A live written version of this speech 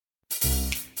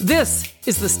This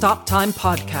is the Stop Time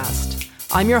Podcast.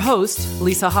 I'm your host,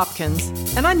 Lisa Hopkins,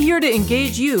 and I'm here to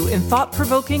engage you in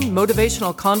thought-provoking,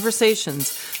 motivational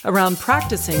conversations around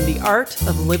practicing the art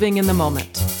of living in the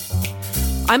moment.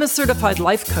 I'm a certified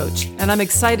life coach, and I'm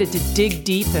excited to dig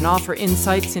deep and offer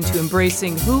insights into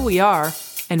embracing who we are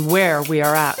and where we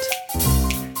are at.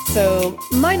 So,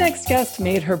 my next guest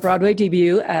made her Broadway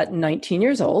debut at 19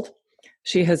 years old.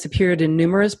 She has appeared in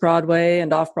numerous Broadway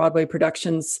and off-Broadway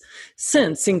productions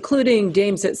since, including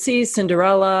Dames at Sea,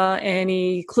 Cinderella,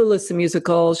 Annie, Clueless the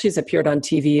Musical. She's appeared on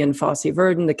TV in Fosse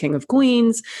Verdon, The King of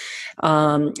Queens,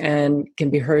 and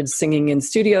can be heard singing in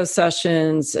studio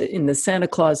sessions in the Santa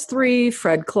Claus 3,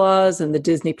 Fred Claus, and the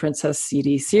Disney Princess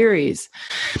CD series.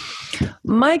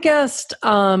 My guest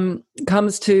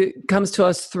comes to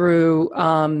us through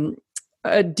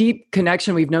a deep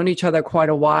connection. We've known each other quite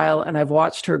a while, and I've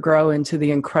watched her grow into the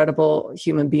incredible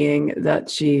human being that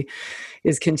she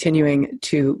is continuing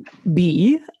to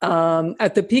be.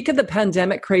 At the peak of the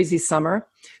pandemic crazy summer,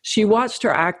 she watched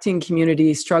her acting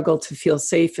community struggle to feel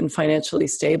safe and financially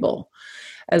stable.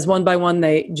 As one by one,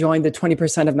 they joined the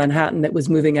 20% of Manhattan that was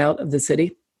moving out of the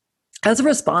city. As a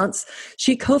response,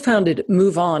 she co-founded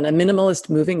Move On, a minimalist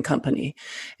moving company.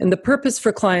 And the purpose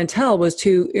for clientele was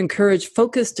to encourage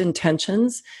focused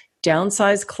intentions,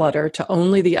 downsize clutter to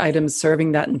only the items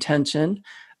serving that intention.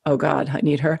 Oh God, I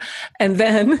need her. And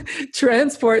then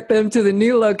transport them to the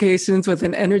new locations with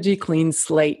an energy clean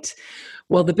slate.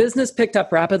 Well, the business picked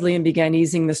up rapidly and began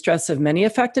easing the stress of many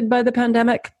affected by the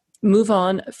pandemic. Move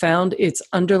On found its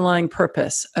underlying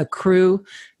purpose, a crew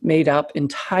made up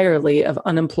entirely of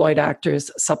unemployed actors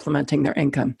supplementing their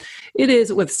income. It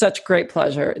is with such great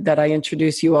pleasure that I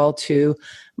introduce you all to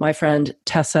my friend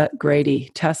Tessa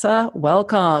Grady. Tessa,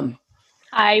 welcome.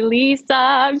 Hi, Lisa.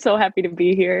 I'm so happy to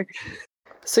be here.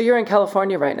 So you're in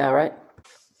California right now, right?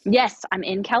 Yes, I'm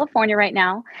in California right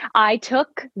now. I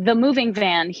took the moving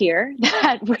van here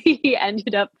that we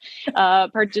ended up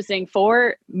purchasing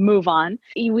for Move On.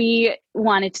 We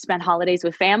wanted to spend holidays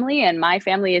with family, and my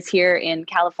family is here in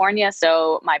California.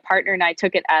 So my partner and I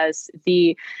took it as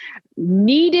the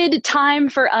needed time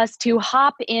for us to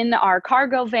hop in our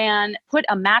cargo van, put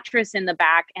a mattress in the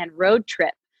back, and road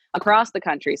trip across the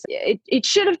country. So it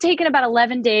should have taken about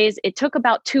 11 days. It took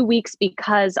about 2 weeks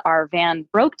because our van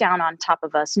broke down on top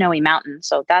of a snowy mountain.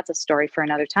 So that's a story for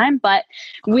another time. But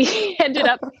we ended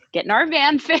up getting our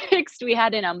van fixed. We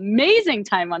had an amazing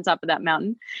time on top of that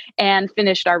mountain and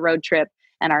finished our road trip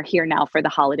and are here now for the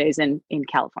holidays in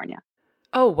California.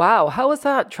 Oh, wow. How was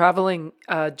that traveling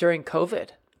during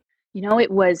COVID? You know,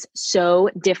 it was so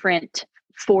different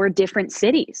for different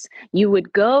cities. You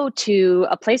would go to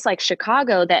a place like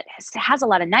Chicago that has a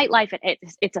lot of nightlife.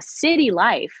 It's a city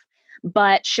life,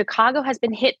 but Chicago has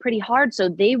been hit pretty hard. So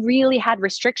they really had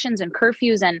restrictions and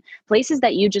curfews and places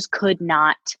that you just could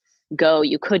not go,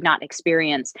 you could not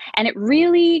experience. And it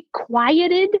really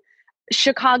quieted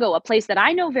Chicago, a place that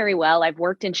I know very well. I've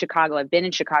worked in Chicago. I've been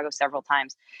in Chicago several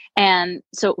times. And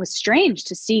so it was strange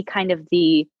to see kind of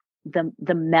the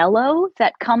mellow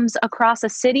that comes across a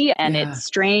city. And It's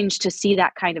strange to see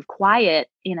that kind of quiet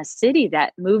in a city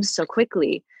that moves so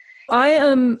quickly. I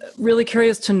am really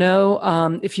curious to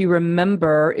know if you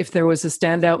remember if there was a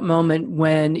standout moment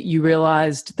when you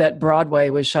realized that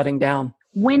Broadway was shutting down.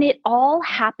 When it all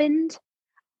happened,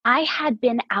 I had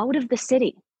been out of the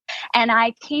city. And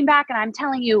I came back, and I'm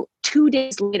telling you, 2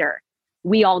 days later,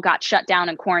 we all got shut down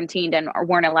and quarantined and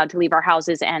weren't allowed to leave our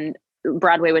houses, and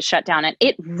Broadway was shut down. And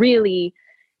it really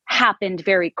happened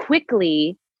very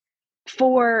quickly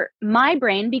for my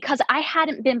brain because I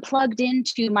hadn't been plugged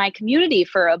into my community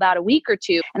for about a week or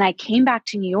two. And I came back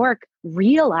to New York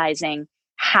realizing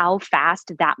how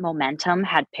fast that momentum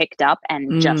had picked up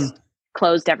and just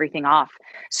closed everything off.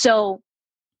 So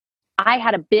I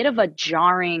had a bit of a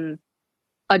jarring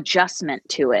adjustment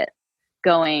to it,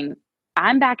 going,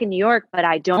 I'm back in New York, but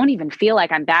I don't even feel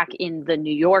like I'm back in the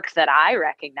New York that I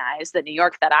recognize, the New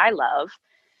York that I love.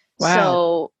 Wow.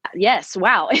 So yes,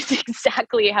 wow. It's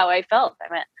exactly how I felt.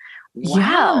 I went,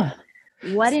 wow,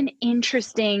 what an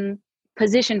interesting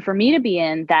position for me to be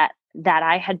in that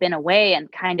I had been away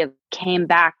and kind of came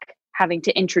back having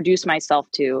to introduce myself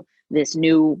to this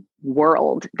new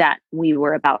world that we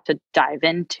were about to dive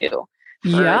into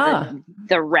for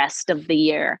the rest of the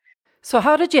year. So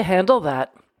how did you handle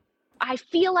that? I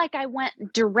feel like I went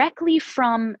directly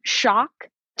from shock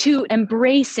to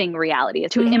embracing reality,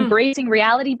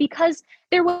 because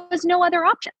there was no other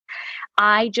option.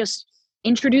 I just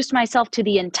introduced myself to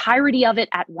the entirety of it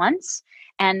at once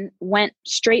and went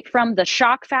straight from the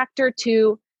shock factor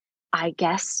to, I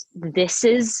guess this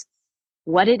is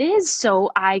what it is.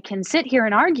 So I can sit here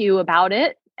and argue about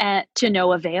it to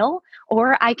no avail,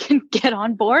 or I can get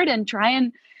on board and try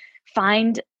and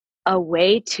find a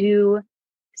way to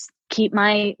keep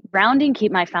my grounding,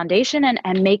 keep my foundation,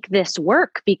 and make this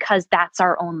work, because that's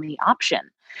our only option.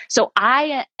 So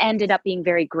I ended up being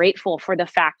very grateful for the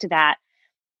fact that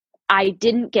I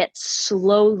didn't get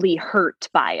slowly hurt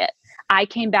by it. I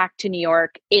came back to New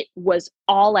York. It was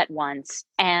all at once.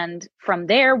 And from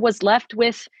there was left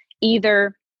with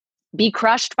either be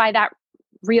crushed by that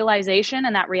realization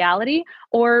and that reality,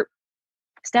 or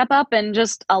step up and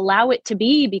just allow it to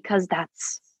be, because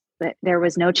there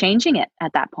was no changing it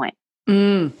at that point.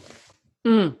 Mm.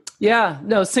 Mm. Yeah,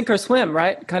 no, sink or swim,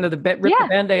 right? Kind of rip the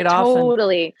Band-Aid off.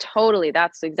 Totally.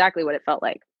 That's exactly what it felt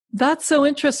like. That's so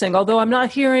interesting. Although I'm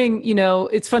not hearing,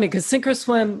 it's funny because sink or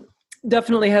swim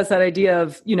definitely has that idea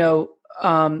of,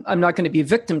 I'm not going to be a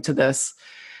victim to this,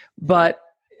 but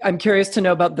I'm curious to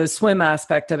know about the swim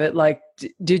aspect of it. Like,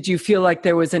 did you feel like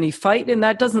there was any fight? And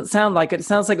that doesn't sound like it. It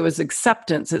sounds like it was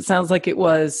acceptance. It sounds like it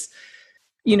was,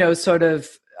 sort of,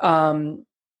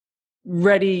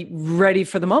 ready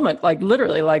for the moment, like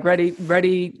literally, like ready,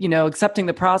 accepting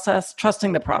the process,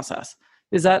 trusting the process.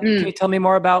 Is that, can you tell me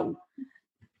more about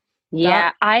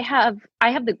that? I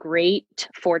have the great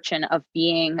fortune of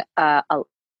being a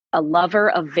lover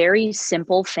of very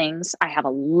simple things. I have a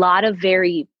lot of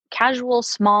very casual,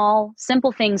 small,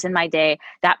 simple things in my day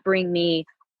that bring me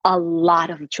a lot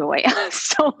of joy,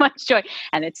 so much joy.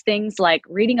 And it's things like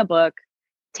reading a book,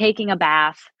 taking a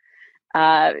bath,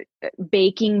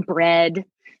 baking bread.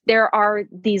 There are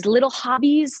these little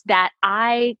hobbies that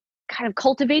I kind of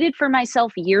cultivated for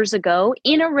myself years ago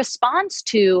in a response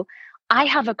to, I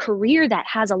have a career that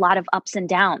has a lot of ups and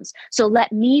downs. So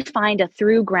let me find a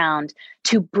through ground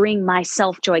to bring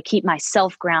myself joy, keep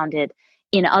myself grounded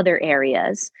in other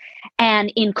areas.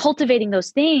 And in cultivating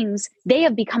those things, they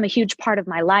have become a huge part of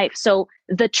my life. So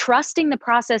the trusting the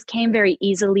process came very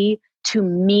easily to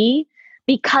me,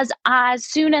 because as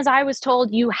soon as I was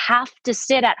told you have to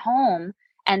sit at home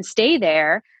and stay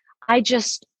there, I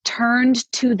just turned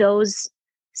to those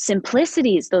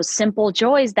simplicities, those simple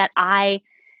joys that I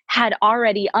had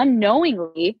already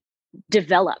unknowingly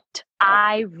developed.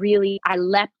 I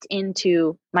leapt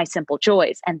into my simple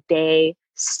joys, and they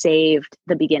saved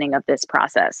the beginning of this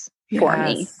process for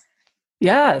me.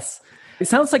 Yes. It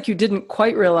sounds like you didn't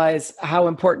quite realize how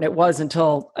important it was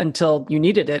until you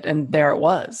needed it. And there it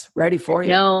was, ready for you.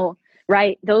 No,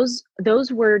 right. Those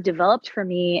were developed for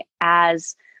me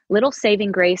as little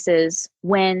saving graces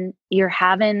when you're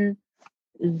having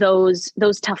those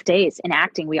tough days in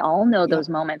acting. We all know those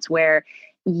moments where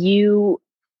you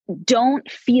don't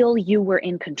feel you were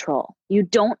in control. You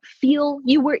don't feel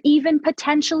you were even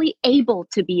potentially able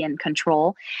to be in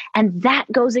control. And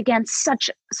that goes against such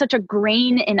a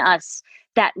grain in us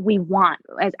that we want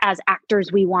as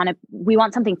actors. We want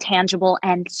something tangible.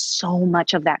 And so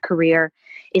much of that career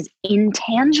is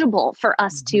intangible for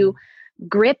us to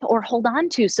grip or hold on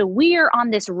to. So we're on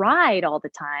this ride all the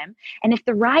time. And if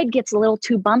the ride gets a little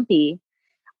too bumpy,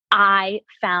 I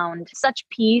found such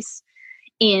peace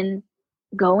in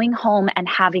going home and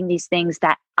having these things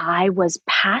that I was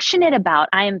passionate about.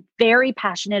 I am very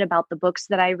passionate about the books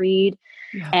that I read,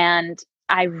 and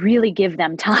I really give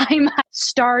them time. I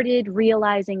started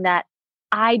realizing that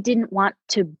I didn't want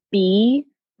to be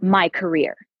my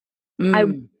career.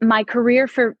 My career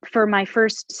for my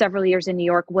first several years in New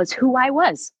York was who I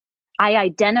was. I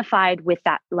identified with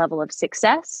that level of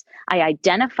success. I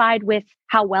identified with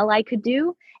how well I could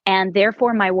do, and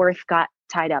therefore my worth got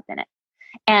tied up in it.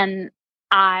 And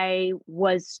I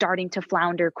was starting to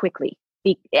flounder quickly.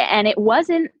 And it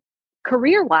wasn't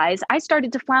career-wise. I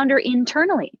started to flounder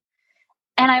internally.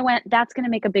 And I went, that's going to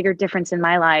make a bigger difference in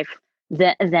my life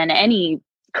than any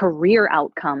career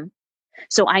outcome.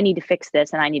 So I need to fix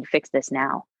this, and I need to fix this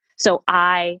now. So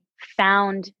I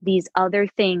found these other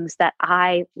things that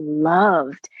I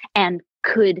loved and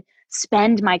could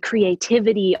spend my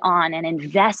creativity on and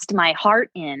invest my heart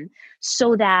in,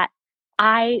 so that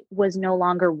I was no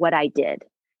longer what I did.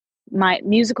 My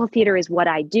musical theater is what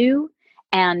I do,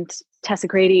 and Tessa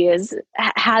Grady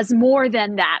has more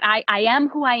than that. I am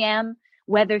who I am,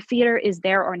 whether theater is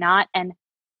there or not. And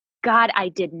God, I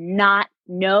did not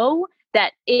know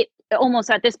that. It almost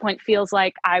at this point feels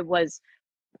like I was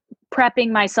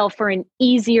prepping myself for an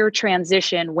easier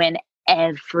transition when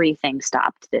everything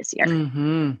stopped this year.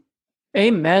 Mm-hmm.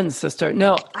 Amen, sister.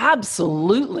 No,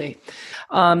 absolutely.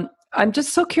 I'm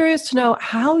just so curious to know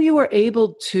how you were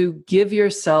able to give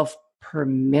yourself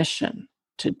permission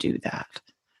to do that.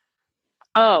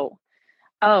 Oh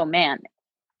man.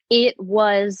 It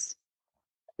was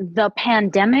the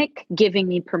pandemic giving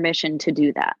me permission to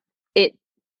do that. It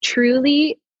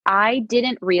truly I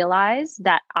didn't realize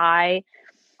that I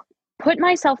put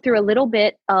myself through a little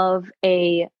bit of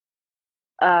a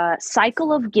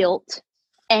cycle of guilt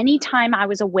anytime I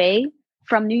was away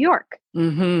from New York,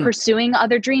 pursuing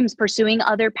other dreams, pursuing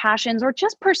other passions, or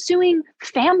just pursuing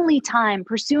family time,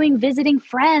 pursuing visiting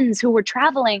friends who were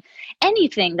traveling,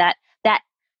 anything that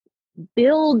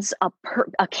builds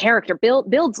a character,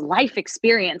 builds life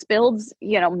experience, builds,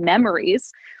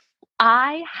 memories.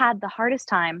 I had the hardest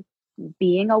time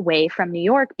being away from New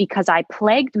York because I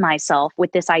plagued myself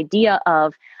with this idea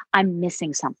of I'm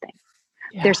missing something.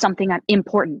 Yeah. There's something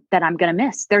important that I'm going to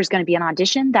miss. There's going to be an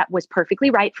audition that was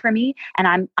perfectly right for me, and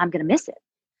I'm going to miss it.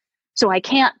 So I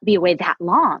can't be away that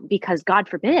long because, God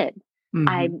forbid,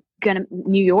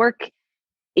 New York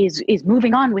is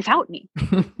moving on without me.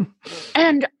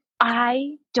 And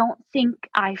I don't think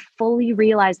I fully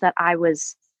realized that I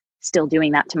was still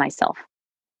doing that to myself,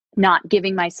 not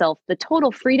giving myself the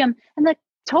total freedom and the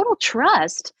total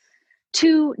trust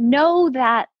to know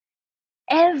that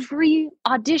every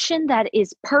audition that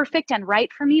is perfect and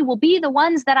right for me will be the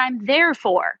ones that I'm there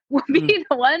for, will be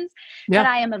the ones that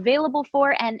I am available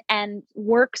for, and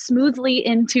work smoothly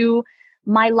into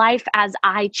my life as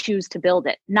I choose to build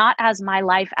it, not as my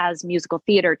life as musical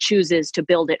theater chooses to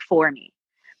build it for me.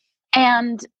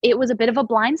 And it was a bit of a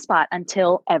blind spot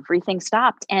until everything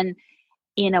stopped. And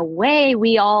in a way,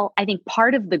 I think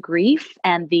part of the grief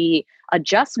and the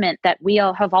adjustment that we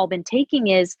all have been taking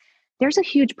is there's a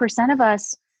huge percent of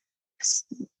us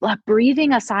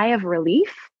breathing a sigh of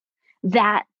relief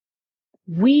that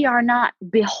we are not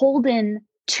beholden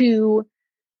to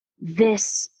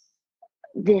this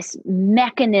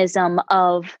mechanism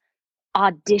of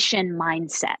audition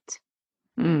mindset.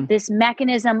 This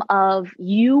mechanism of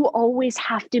you always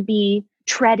have to be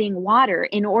treading water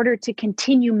in order to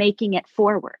continue making it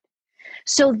forward.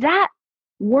 So that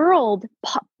world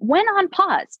went on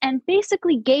pause and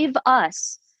basically gave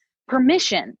us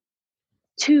permission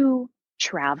to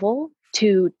travel,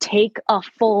 to take a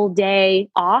full day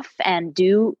off and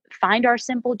find our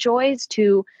simple joys,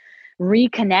 to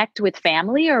reconnect with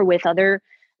family or with other,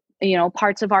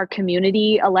 parts of our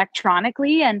community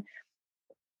electronically. And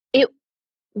it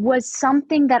was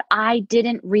something that I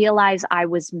didn't realize I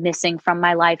was missing from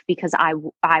my life because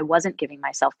I wasn't giving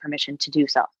myself permission to do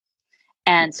so.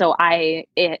 And so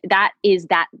that is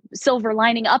that silver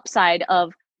lining upside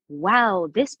of, wow,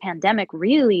 this pandemic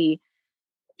really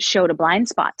showed a blind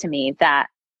spot to me that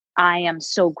I am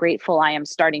so grateful I am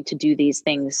starting to do these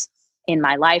things in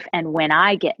my life. And when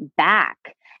I get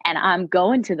back and I'm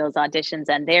going to those auditions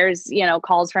and there's,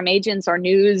 calls from agents or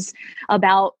news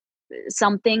about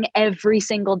something every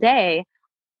single day,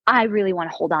 I really want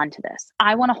to hold on to this.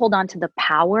 I want to hold on to the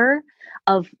power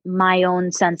of my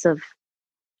own sense of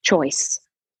choice.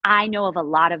 I know of a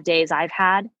lot of days I've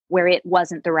had where it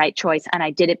wasn't the right choice and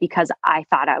I did it because I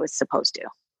thought I was supposed to.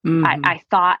 I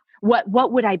thought,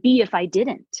 what would I be if I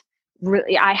didn't?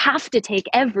 Really, I have to take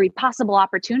every possible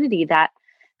opportunity that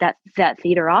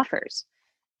theater offers.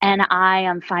 And I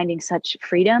am finding such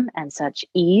freedom and such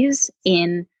ease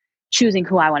in choosing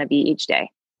who I want to be each day.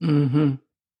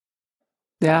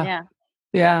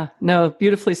 Yeah. No,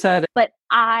 beautifully said. But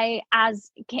I,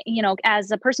 as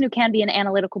a person who can be an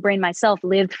analytical brain myself,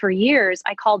 lived for years,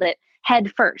 I called it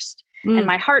head first. And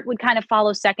my heart would kind of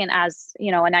follow second as,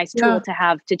 a nice tool to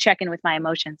have to check in with my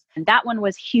emotions. And that one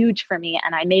was huge for me.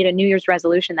 And I made a New Year's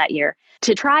resolution that year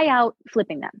to try out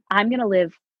flipping them. I'm going to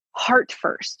live heart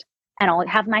first. And I'll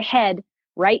have my head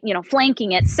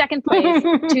flanking it second place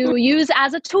to use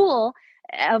as a tool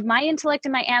of my intellect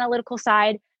and my analytical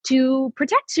side to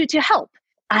protect, to help.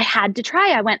 I had to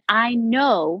try. I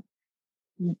know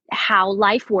how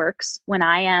life works when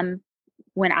I am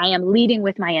leading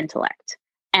with my intellect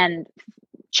and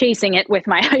chasing it with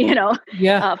my,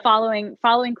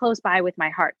 following close by with my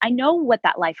heart. I know what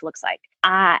that life looks like.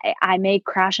 I may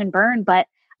crash and burn, but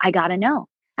I gotta know.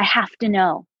 I have to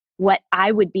know what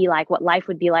I would be like, what life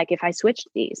would be like if I switched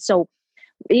these. So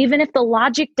even if the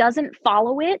logic doesn't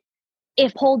follow it,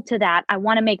 if hold to that, I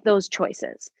want to make those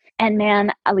choices. And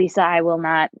man, Alisa, I will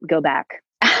not go back.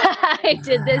 I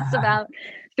did this about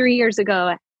 3 years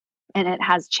ago and it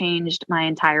has changed my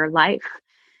entire life.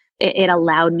 It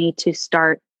allowed me to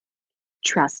start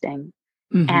trusting.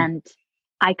 And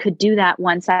I could do that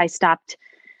once I stopped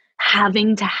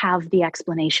having to have the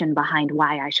explanation behind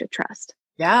why I should trust.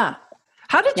 Yeah.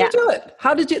 How did you do it?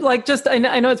 How did you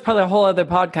I know it's probably a whole other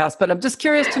podcast, but I'm just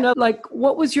curious to know,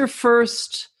 what was your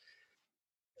first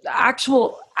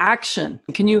actual action?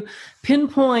 Can you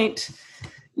pinpoint,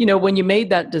 when you made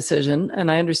that decision, and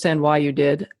I understand why you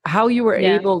did, how you were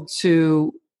able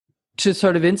to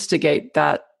sort of instigate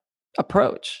that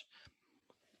approach?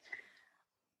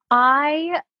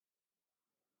 I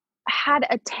had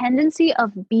a tendency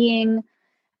of being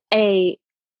a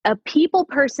people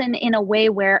person in a way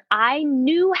where I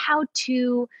knew how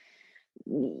to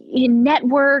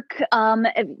network,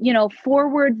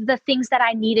 forward the things that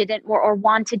I needed or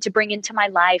wanted to bring into my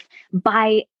life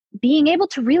by being able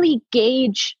to really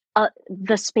gauge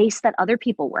the space that other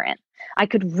people were in. I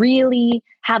could really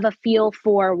have a feel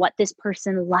for what this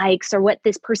person likes or what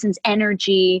this person's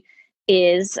energy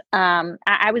is.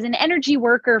 I was an energy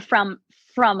worker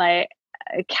from a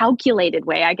calculated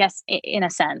way, I guess, in a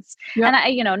sense. Yep.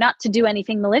 And not to do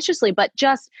anything maliciously, but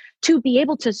just to be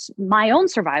able to, my own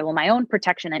survival, my own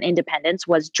protection and independence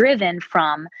was driven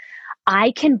from,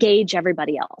 I can gauge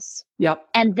everybody else. Yep.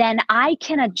 And then I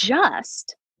can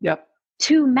adjust yep.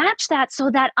 to match that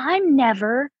so that I'm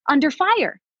never under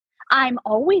fire. I'm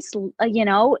always, in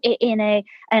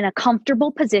a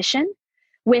comfortable position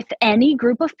with any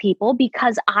group of people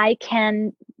because I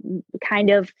can kind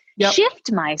of yep.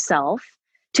 shift myself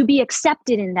to be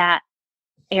accepted in that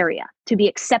area, to be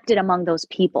accepted among those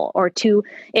people, or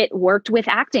it worked with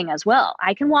acting as well.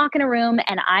 I can walk in a room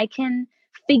and I can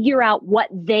figure out what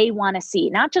they want to see,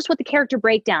 not just what the character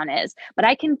breakdown is, but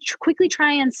I can quickly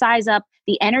try and size up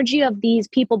the energy of these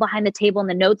people behind the table and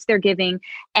the notes they're giving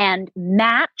and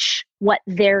match what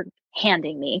they're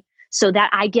handing me so that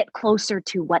I get closer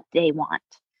to what they want.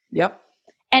 Yep.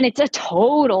 And it's a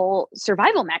total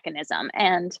survival mechanism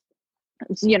and,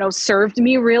 served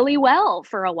me really well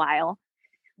for a while.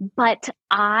 But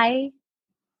I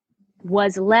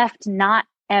was left not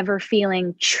ever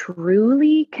feeling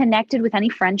truly connected with any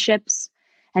friendships,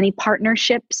 any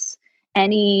partnerships,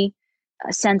 any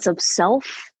sense of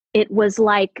self. It was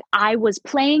like I was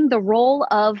playing the role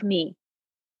of me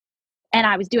and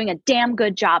I was doing a damn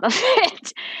good job of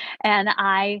it. And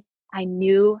I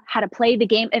knew how to play the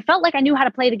game. It felt like I knew how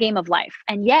to play the game of life,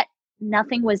 and yet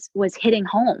nothing was hitting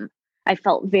home. I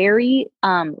felt very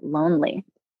lonely.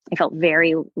 I felt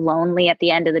very lonely at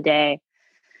the end of the day.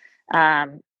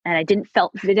 And I didn't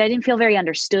feel very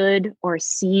understood or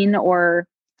seen or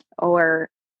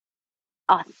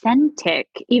authentic,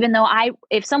 even though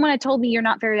if someone had told me you're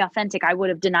not very authentic, I would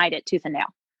have denied it tooth and nail.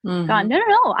 Mm-hmm. Gone,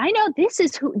 no, I know this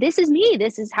is me.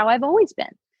 This is how I've always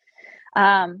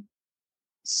been.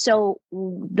 So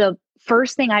the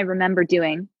first thing I remember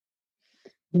doing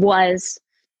was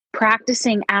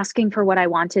practicing asking for what I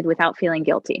wanted without feeling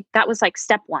guilty. That was like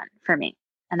step one for me.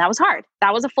 And that was hard.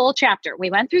 That was a full chapter. We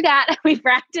went through that. We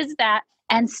practiced that.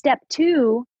 And step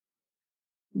two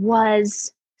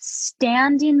was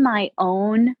stand in my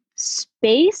own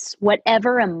space,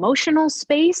 whatever emotional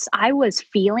space I was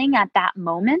feeling at that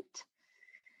moment.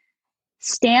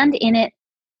 Stand in it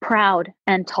proud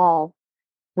and tall,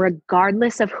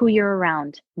 regardless of who you're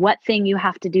around, what thing you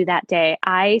have to do that day.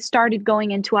 I started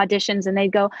going into auditions and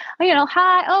they'd go,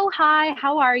 hi,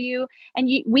 how are you? And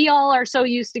we all are so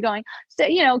used to going,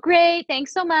 so, great,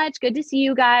 thanks so much, good to see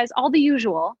you guys, all the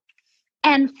usual.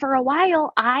 And for a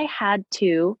while, I had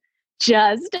to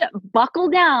just buckle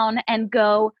down and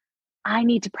go, I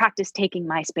need to practice taking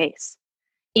my space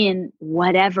in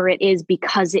whatever it is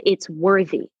because it's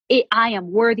worthy. I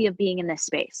am worthy of being in this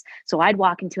space. So I'd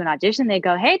walk into an audition, they'd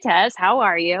go, hey, Tess, how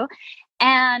are you?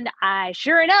 And I,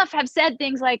 sure enough, have said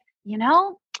things like,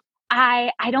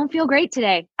 I don't feel great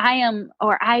today. I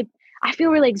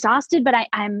feel really exhausted, but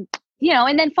I'm,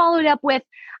 and then followed up with,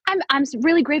 I'm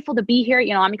really grateful to be here.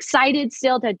 I'm excited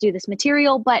still to do this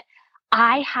material, but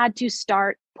I had to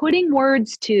start putting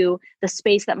words to the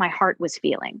space that my heart was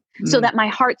feeling so that my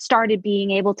heart started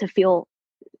being able to feel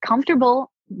comfortable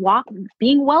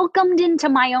being welcomed into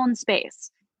my own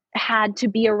space. Had to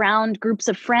be around groups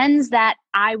of friends that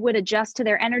I would adjust to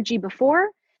their energy before.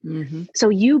 Mm-hmm. So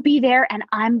you be there and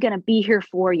I'm going to be here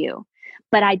for you,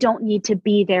 but I don't need to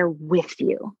be there with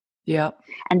you. Yeah.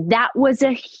 And that was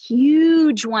a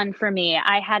huge one for me.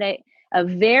 I had a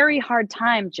very hard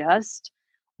time just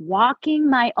walking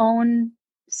my own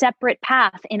separate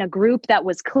path in a group that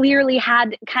was clearly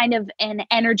had kind of an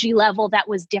energy level that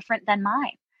was different than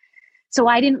mine. So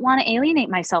I didn't want to alienate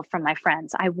myself from my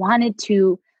friends. I wanted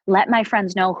to let my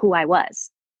friends know who I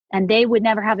was. And they would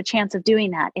never have a chance of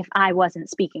doing that if I wasn't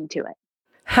speaking to it.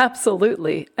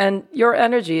 Absolutely. And your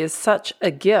energy is such a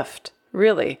gift,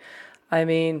 really. I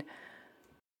mean,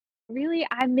 really,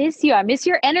 I miss you. I miss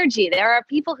your energy. There are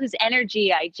people whose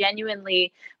energy I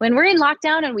genuinely, when we're in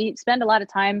lockdown and we spend a lot of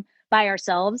time by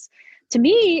ourselves, to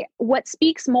me, what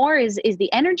speaks more is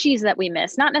the energies that we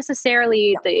miss, not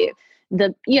necessarily I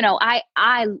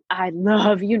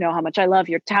love, how much I love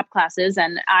your tap classes,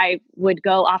 and I would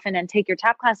go often and take your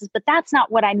tap classes, but that's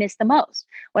not what I miss the most.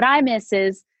 What I miss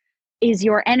is is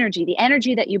your energy, the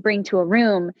energy that you bring to a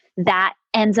room that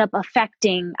ends up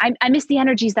affecting. I miss the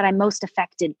energies that I'm most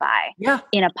affected by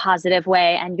in a positive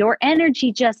way. And your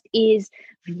energy just is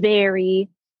very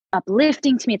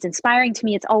uplifting to me. It's inspiring to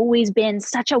me. It's always been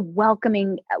such a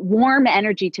welcoming, warm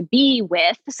energy to be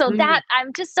with. So that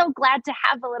I'm just so glad to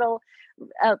have a little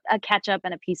a catch up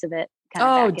and a piece of it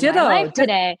kind of back in my life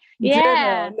today.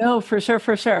 Yeah. Ditto. No, for sure.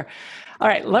 For sure. All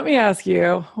right. Let me ask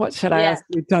you, what should I ask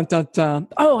you? Dun, dun, dun.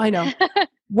 Oh, I know.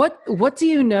 What do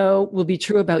you know will be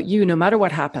true about you no matter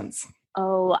what happens?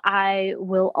 Oh, I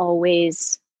will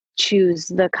always choose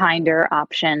the kinder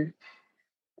option.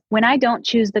 When I don't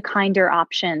choose the kinder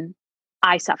option,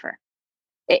 I suffer.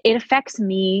 It affects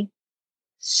me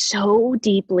so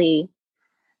deeply.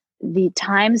 The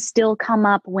times still come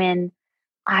up when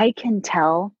I can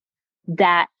tell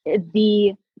that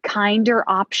the kinder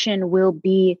option will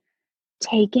be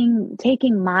taking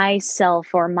myself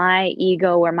or my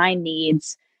ego or my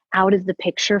needs out of the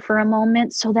picture for a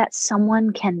moment so that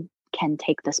someone can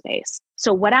take the space.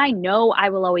 So what I know I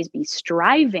will always be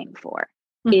striving for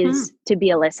is to be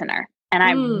a listener. And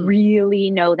I really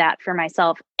know that for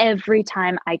myself. Every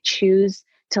time I choose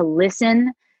to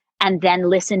listen and then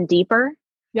listen deeper.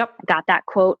 Yep. I got that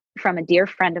quote from a dear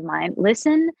friend of mine.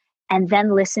 Listen and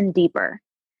then listen deeper.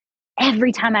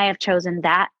 Every time I have chosen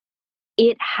that,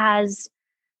 it has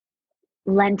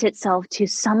lent itself to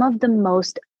some of the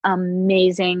most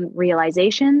amazing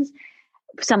realizations,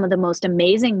 some of the most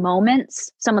amazing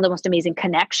moments, some of the most amazing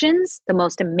connections, the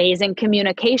most amazing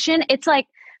communication. It's like,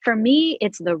 for me,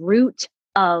 it's the root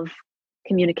of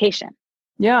communication.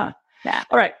 Yeah.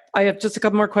 All right. I have just a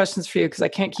couple more questions for you because I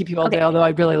can't keep you all day, although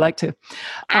I'd really like to.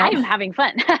 I'm having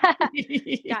fun.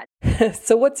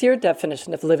 So what's your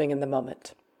definition of living in the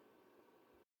moment?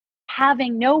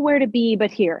 Having nowhere to be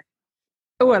but here.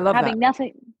 Oh, I love having that.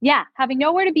 Nothing. Yeah. Having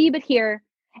nowhere to be but here.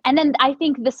 And then I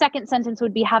think the second sentence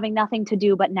would be having nothing to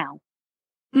do but now.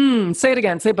 Say it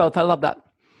again. Say both. I love that.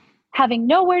 Having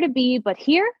nowhere to be but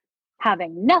here.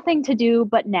 Having nothing to do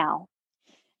but now.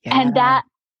 Yeah. And that,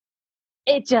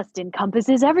 it just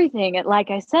encompasses everything.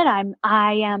 Like I said,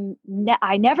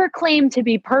 I never claim to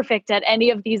be perfect at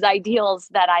any of these ideals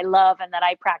that I love and that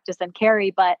I practice and carry.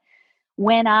 But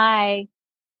when I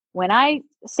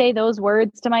say those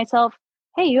words to myself,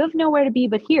 hey, you have nowhere to be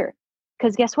but here.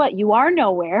 Because guess what? You are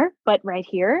nowhere but right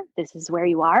here. This is where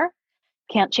you are.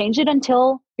 Can't change it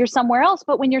until you're somewhere else.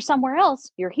 But when you're somewhere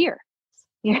else, you're here.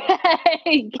 You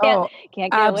can't get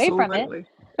away from it.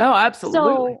 Oh, absolutely.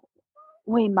 So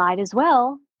we might as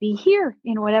well be here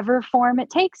in whatever form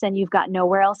it takes, and you've got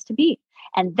nowhere else to be.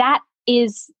 And that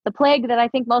is the plague that I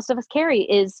think most of us carry,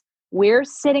 is we're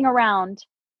sitting around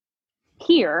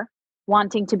here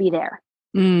wanting to be there.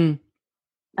 And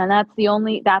that's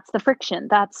the friction.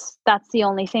 That's the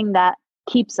only thing that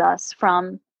keeps us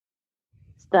from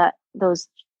those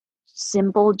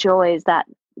simple joys, that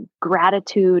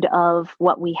gratitude of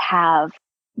what we have.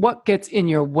 What gets in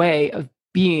your way of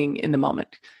being in the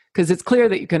moment? Because it's clear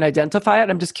that you can identify it.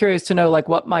 I'm just curious to know, like,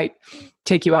 what might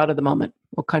take you out of the moment?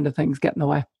 What kind of things get in the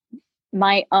way?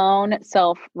 My own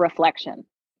self-reflection.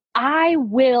 I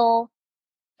will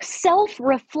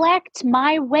self-reflect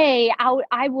my way out.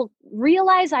 I will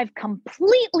realize I've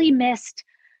completely missed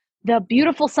the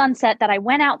beautiful sunset that I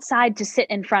went outside to sit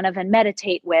in front of and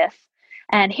meditate with.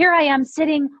 And here I am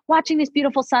sitting, watching this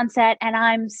beautiful sunset, and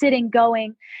I'm sitting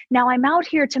going, now I'm out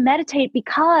here to meditate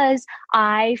because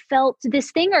I felt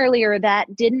this thing earlier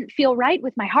that didn't feel right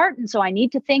with my heart. And so I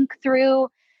need to think through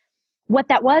what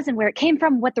that was and where it came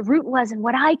from, what the root was, and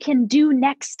what I can do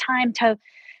next time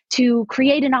to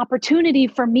create an opportunity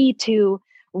for me to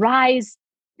rise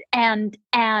and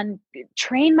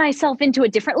train myself into a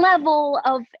different level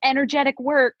of energetic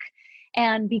work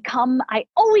and become, I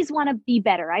always want to be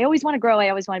better. I always want to grow. I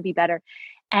always want to be better.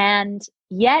 And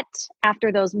yet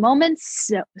after those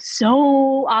moments,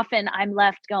 so often I'm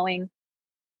left going,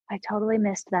 I totally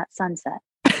missed that sunset.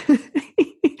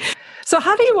 So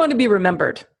how do you want to be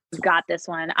remembered? I've got this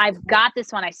one.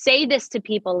 I say this to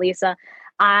people, Lisa.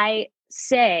 I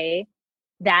say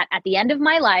that at the end of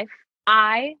my life,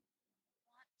 I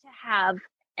want to have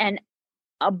an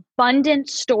abundant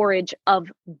storage of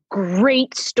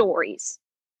great stories.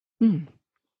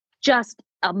 Just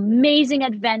amazing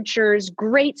adventures,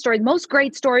 great stories. Most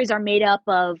great stories are made up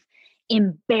of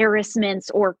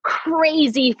embarrassments or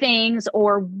crazy things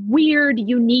or weird,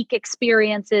 unique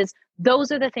experiences.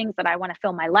 Those are the things that I want to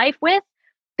fill my life with.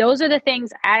 Those are the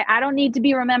things I don't need to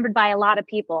be remembered by a lot of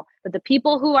people, but the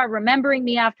people who are remembering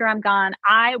me after I'm gone,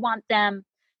 I want them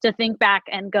to think back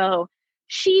and go,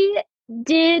 she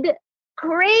did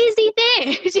crazy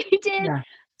things. She did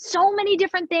so many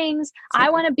different things. I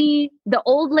want to be the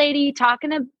old lady talking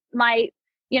to my,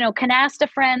 canasta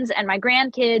friends and my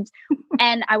grandkids.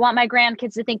 And I want my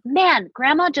grandkids to think, man,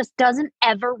 grandma just doesn't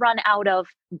ever run out of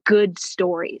good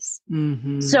stories.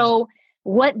 Mm-hmm. So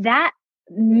what that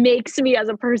makes me as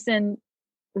a person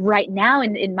right now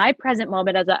in my present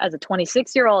moment as a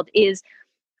 26-year-old is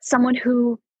someone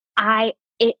who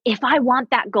if I want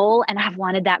that goal, and I've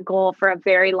wanted that goal for a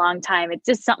very long time, it's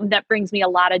just something that brings me a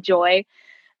lot of joy,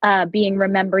 being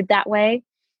remembered that way.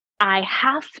 I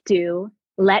have to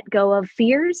let go of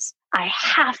fears. I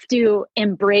have to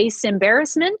embrace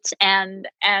embarrassment and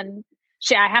I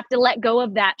have to let go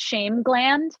of that shame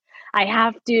gland. I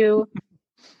have to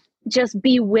just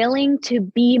be willing to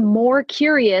be more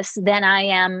curious than I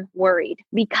am worried,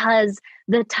 because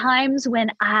the times when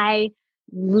I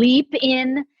leap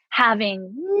in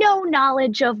having no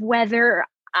knowledge of whether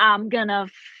I'm gonna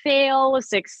fail,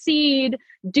 succeed,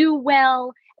 do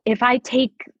well, if I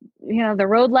take, the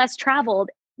road less traveled,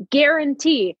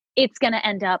 guarantee it's gonna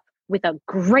end up with a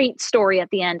great story at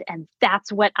the end. And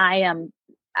that's what I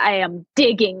am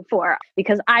digging for,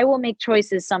 because I will make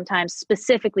choices sometimes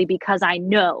specifically because I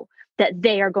know that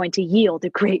they are going to yield a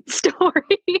great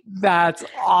story. That's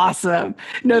awesome.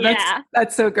 No,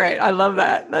 that's so great. I love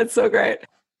that. That's so great.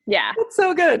 Yeah. That's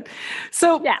so good.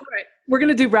 So yeah. All right, we're going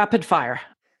to do rapid fire.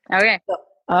 Okay.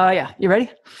 Yeah. You ready?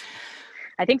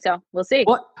 I think so. We'll see.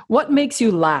 What makes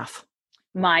you laugh?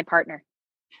 My partner.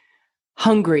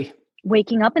 Hungry.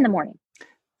 Waking up in the morning.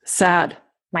 Sad.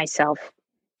 Myself.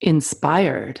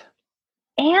 Inspired.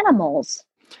 Animals.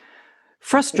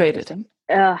 Frustrated.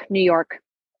 New York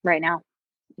right now.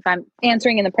 If I'm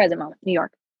answering in the present moment, New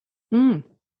York.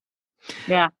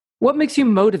 Yeah. What makes you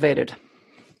motivated?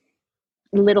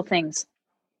 Little things.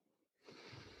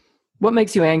 What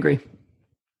makes you angry?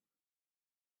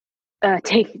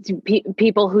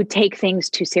 People who take things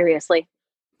too seriously.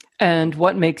 And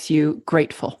what makes you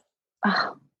grateful?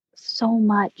 Oh, so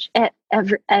much.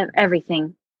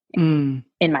 Everything in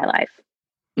my life.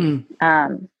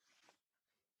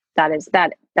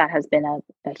 That has been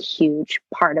a huge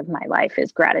part of my life,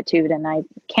 is gratitude, and I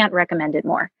can't recommend it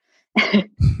more.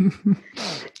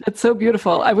 That's so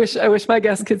beautiful. I wish my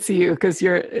guests could see you, because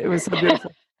it was so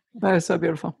beautiful. That was so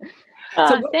beautiful.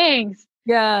 Thanks.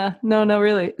 Yeah, no,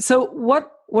 really. So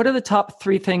what are the top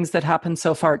 3 things that happened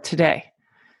so far today?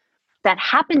 That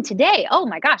happened today? Oh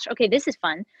my gosh. Okay, this is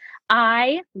fun.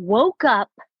 I woke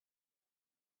up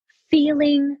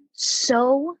feeling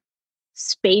so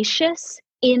spacious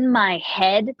in my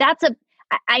head.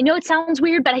 I know it sounds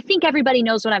weird, but I think everybody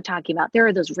knows what I'm talking about. There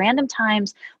are those random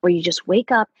times where you just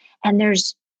wake up and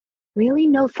there's really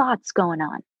no thoughts going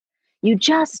on. You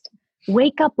just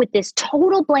wake up with this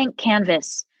total blank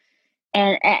canvas,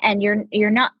 and you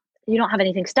don't have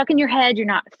anything stuck in your head. You're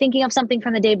not thinking of something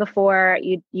from the day before.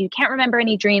 You can't remember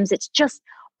any dreams. It's just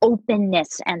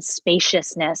openness and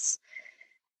spaciousness.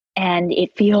 And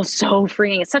it feels so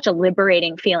freeing. It's such a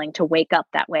liberating feeling to wake up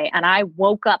that way. And I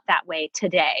woke up that way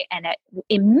today, and it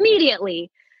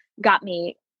immediately got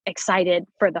me excited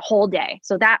for the whole day.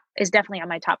 So that is definitely on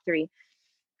my top 3.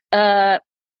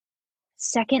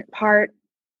 Second part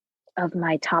of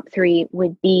my top 3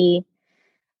 would be,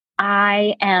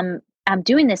 I'm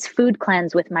doing this food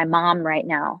cleanse with my mom right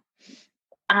now.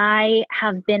 I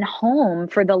have been home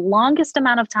for the longest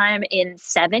amount of time in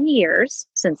 7 years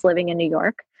since living in New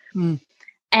York.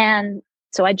 And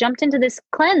so I jumped into this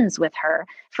cleanse with her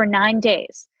for 9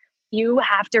 days. You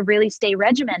have to really stay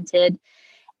regimented.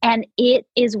 And it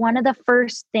is one of the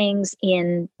first things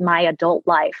in my adult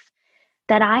life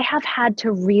that I have had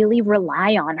to really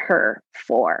rely on her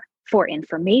for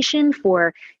information,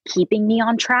 for keeping me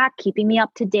on track, keeping me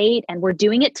up to date. And we're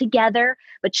doing it together,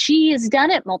 but she has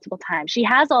done it multiple times. She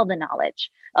has all the knowledge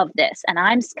of this, and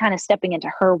I'm kind of stepping into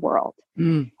her world.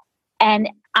 And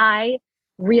I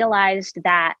realized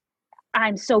that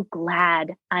I'm so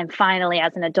glad I'm finally,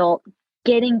 as an adult,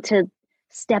 getting to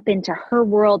step into her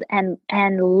world and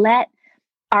let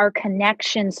our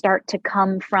connection start to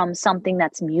come from something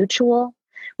that's mutual,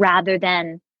 rather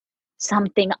than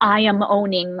something I am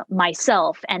owning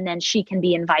myself and then she can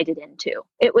be invited into.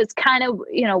 It was kind of,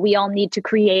 we all need to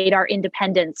create our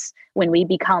independence when we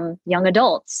become young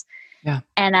adults. Yeah.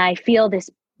 And I feel this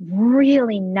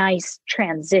really nice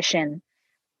transition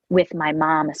with my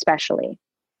mom, especially,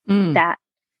 that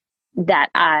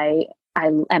I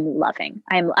am loving.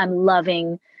 I'm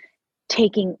loving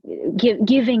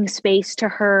giving space to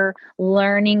her,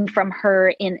 learning from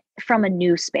her from a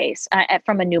new space,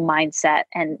 from a new mindset,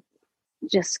 and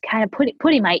just kind of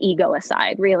putting my ego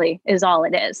aside, really, is all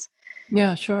it is.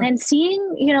 Yeah, sure. And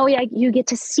seeing, you get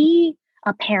to see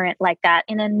a parent like that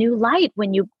in a new light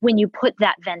when you put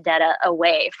that vendetta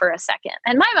away for a second.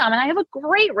 And my mom and I have a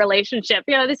great relationship.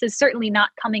 This is certainly not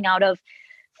coming out of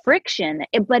friction,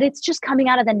 but it's just coming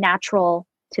out of the natural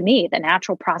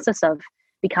process of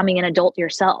becoming an adult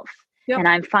yourself. Yep. And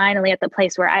I'm finally at the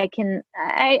place where I can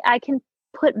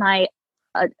put my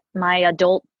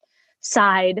adult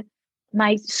side,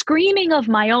 my screaming of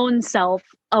my own self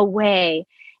away,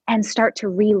 and start to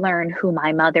relearn who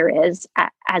my mother is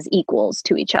as equals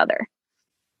to each other.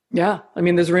 Yeah. I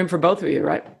mean, there's room for both of you,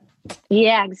 right?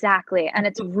 Yeah, exactly. And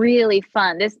it's really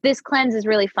fun. This cleanse is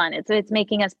really fun. It's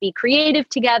making us be creative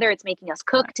together. It's making us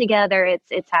cook together.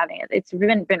 It's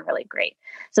been really great.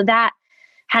 So that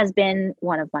has been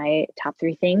one of my top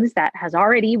 3 things that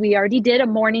we already did a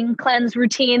morning cleanse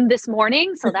routine this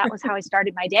morning. So that was how I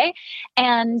started my day.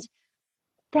 And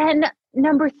then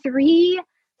number 3,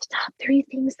 top 3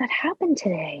 things that happened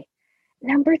today.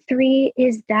 Number 3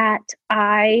 is that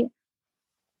I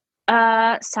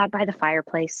sat by the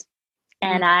fireplace.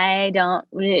 And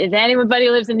if anybody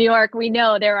lives in New York, we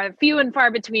know there are few and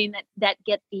far between that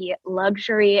get the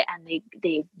luxury and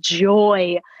the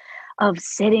joy of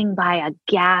sitting by a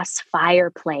gas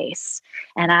fireplace.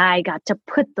 And I got to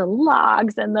put the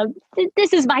logs and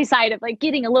this is my side of like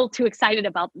getting a little too excited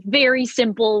about very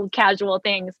simple, casual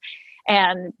things.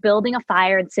 And building a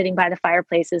fire and sitting by the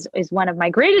fireplace is one of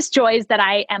my greatest joys that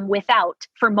I am without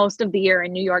for most of the year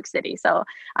in New York City. So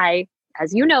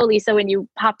as you know, Lisa, when you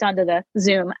popped onto the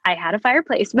Zoom, I had a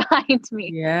fireplace behind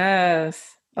me.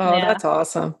 Yes. Oh, yeah. That's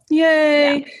awesome.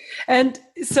 Yay. Yeah. And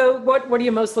so what are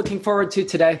you most looking forward to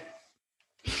today?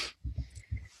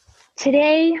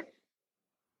 Today,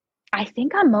 I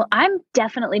think I'm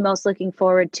definitely most looking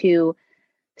forward to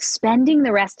spending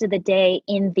the rest of the day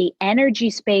in the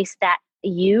energy space that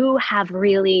you have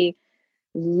really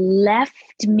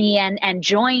left me and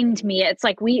joined me. It's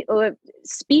like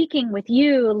speaking with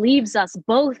you leaves us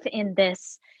both in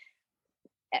this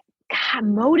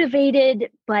motivated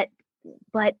but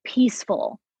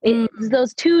peaceful.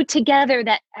 Those two together,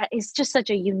 that is just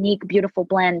such a unique, beautiful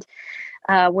blend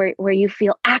where you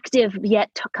feel active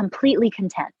yet completely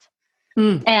content.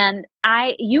 And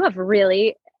you have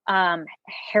really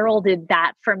heralded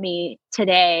that for me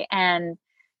today. And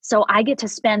so I get to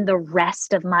spend the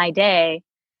rest of my day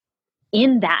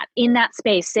in that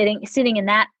space, sitting in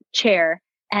that chair.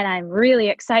 And I'm really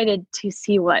excited to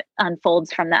see what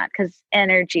unfolds from that, because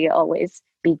energy always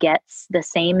begets the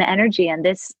same energy. And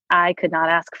this, I could not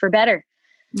ask for better.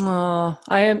 Oh,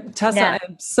 Tessa, yeah. I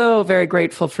am so very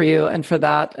grateful for you and for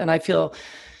that. And I feel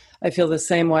the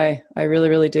same way. I really,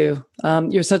 really do.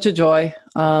 You're such a joy,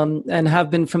 and have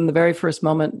been from the very first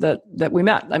moment that we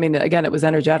met. I mean, again, it was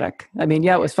energetic. I mean,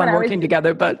 yeah, it was fun working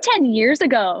together, but 10 years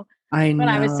ago. I know. When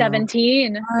I was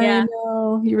 17. I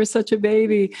know. You were such a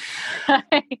baby.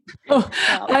 Thank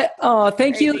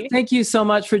you. Thank you so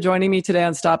much for joining me today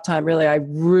on Stop Time. Really, I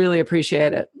really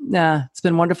appreciate it. Yeah, it's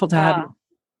been wonderful to have you.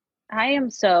 I am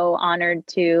so honored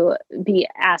to be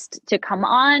asked to come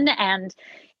on, and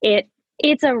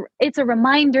it's a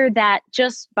reminder that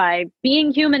just by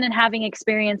being human and having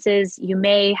experiences, you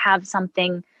may have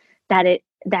something that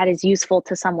is useful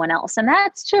to someone else. And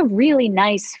that's a really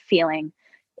nice feeling.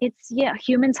 It's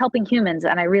humans helping humans.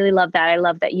 And I really love that. I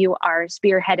love that you are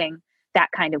spearheading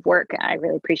that kind of work. I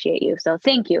really appreciate you. So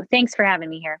thank you. Thanks for having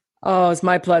me here. Oh, it's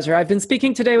my pleasure. I've been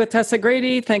speaking today with Tessa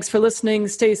Grady. Thanks for listening.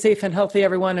 Stay safe and healthy,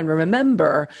 everyone. And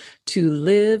remember to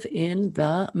live in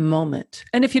the moment.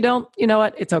 And if you don't, you know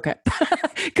what? It's okay.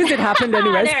 Because it happened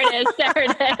anyways. There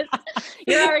it is.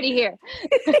 You're already here.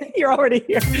 You're already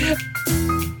here.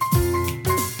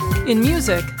 In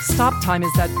music, stop time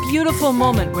is that beautiful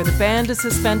moment where the band is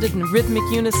suspended in rhythmic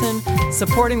unison,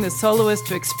 supporting the soloist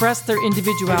to express their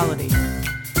individuality.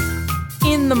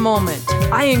 In the moment,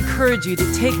 I encourage you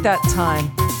to take that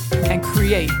time and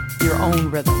create your own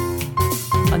rhythm.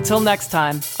 Until next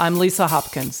time, I'm Lisa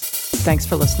Hopkins. Thanks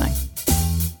for listening.